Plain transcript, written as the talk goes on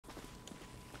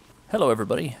Hello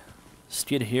everybody,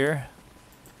 Skidd here,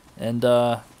 and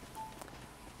as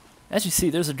you see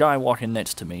there's a guy walking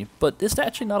next to me, but it's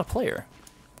actually not a player.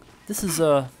 This is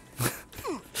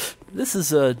this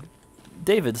is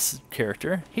David's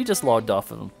character. He just logged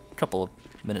off a couple of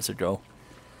minutes ago,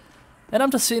 and I'm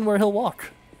just seeing where he'll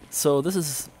walk. So this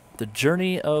is the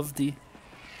journey of the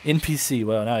NPC.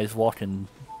 Well, now he's walking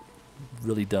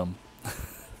really dumb.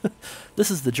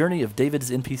 This is the journey of David's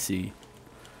NPC.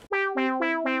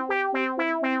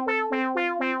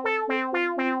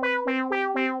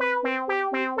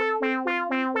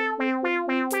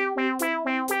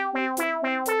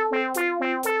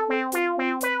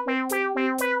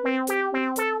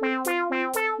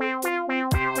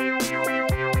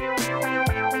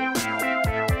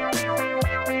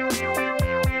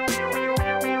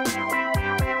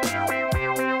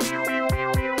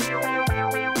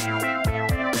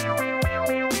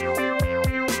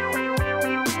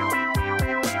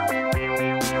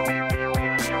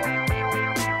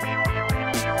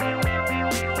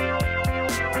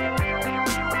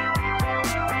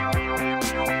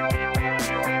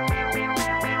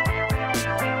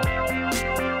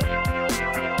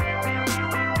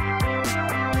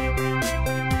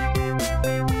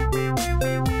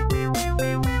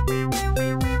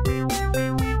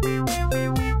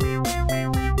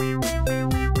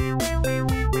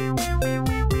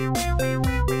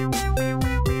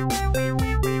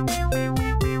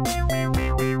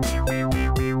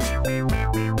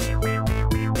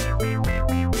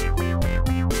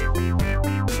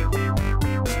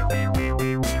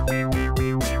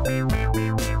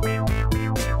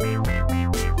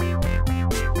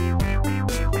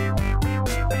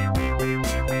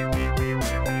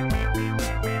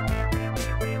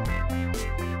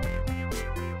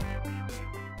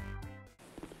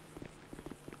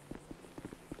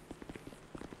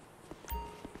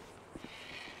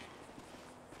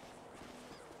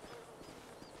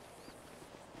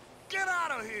 Get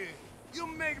out of here! You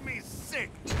make me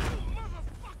sick! You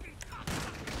motherfucking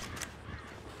cocksucker!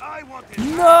 I want this.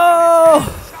 No!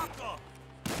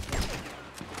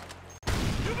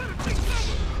 You better take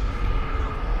cover!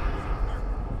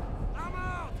 I'm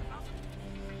out!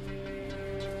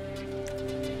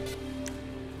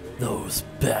 Those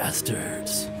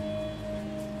bastards.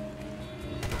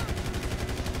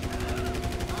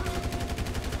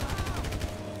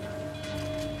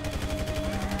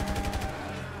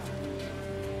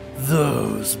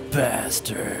 Those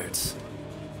bastards.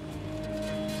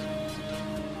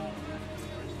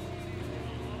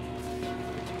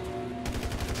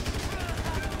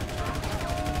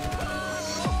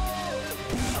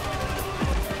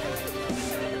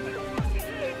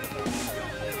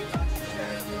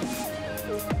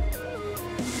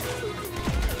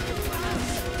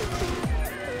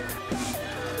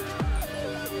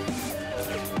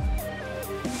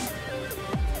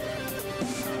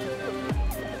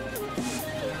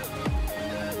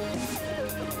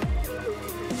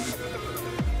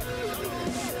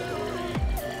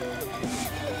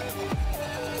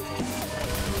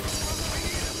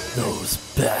 Those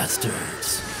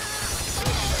bastards.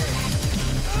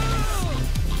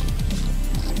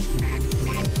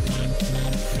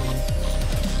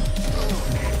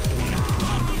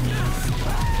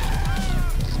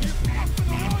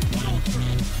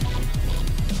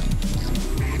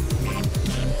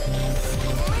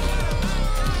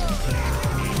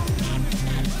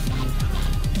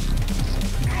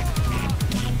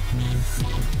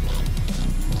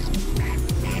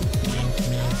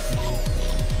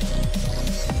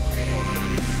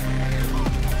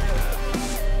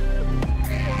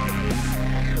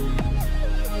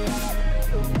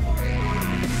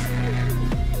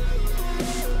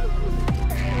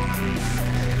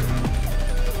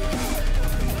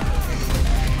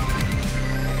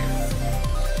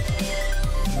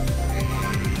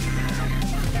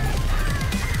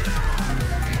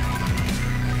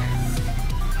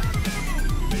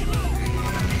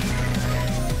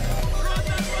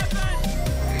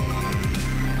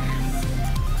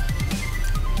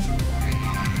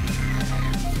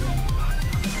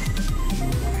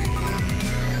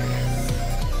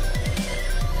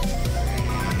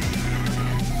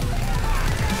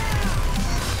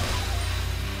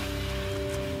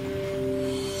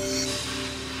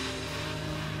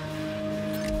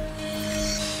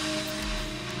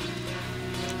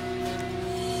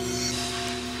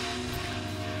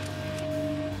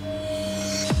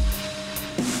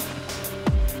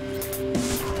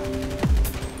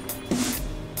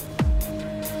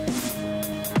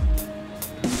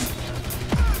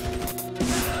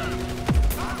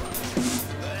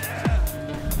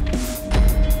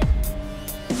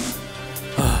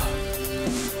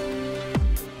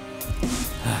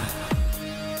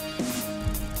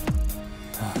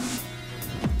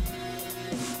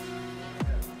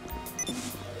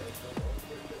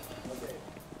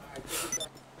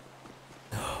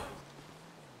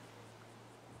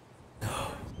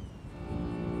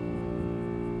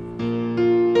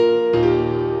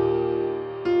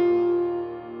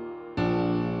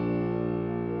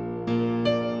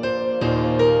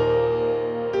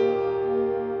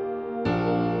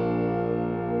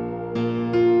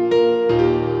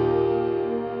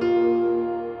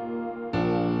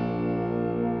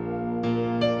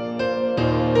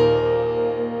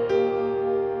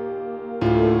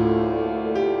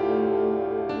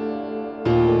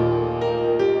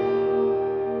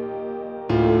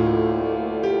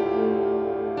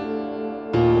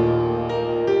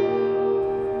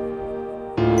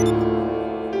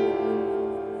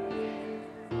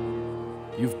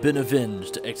 been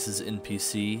avenged, X's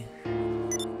NPC.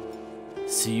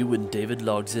 See you when David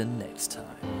logs in next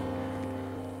time.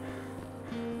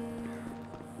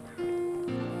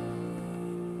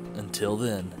 Until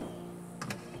then,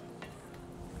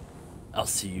 I'll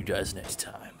see you guys next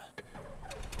time.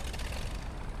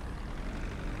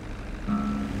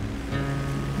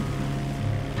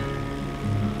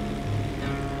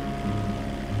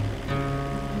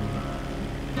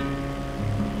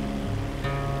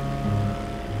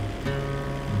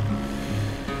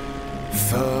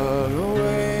 Far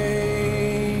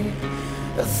away,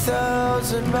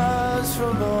 1,000 miles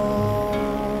from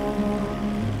home,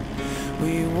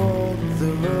 we walk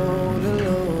the road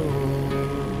alone,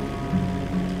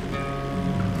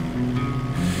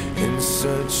 in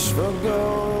search for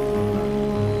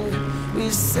gold. We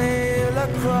sail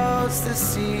across the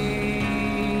sea,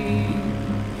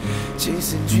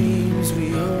 chasing dreams we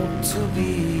hope to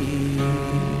be.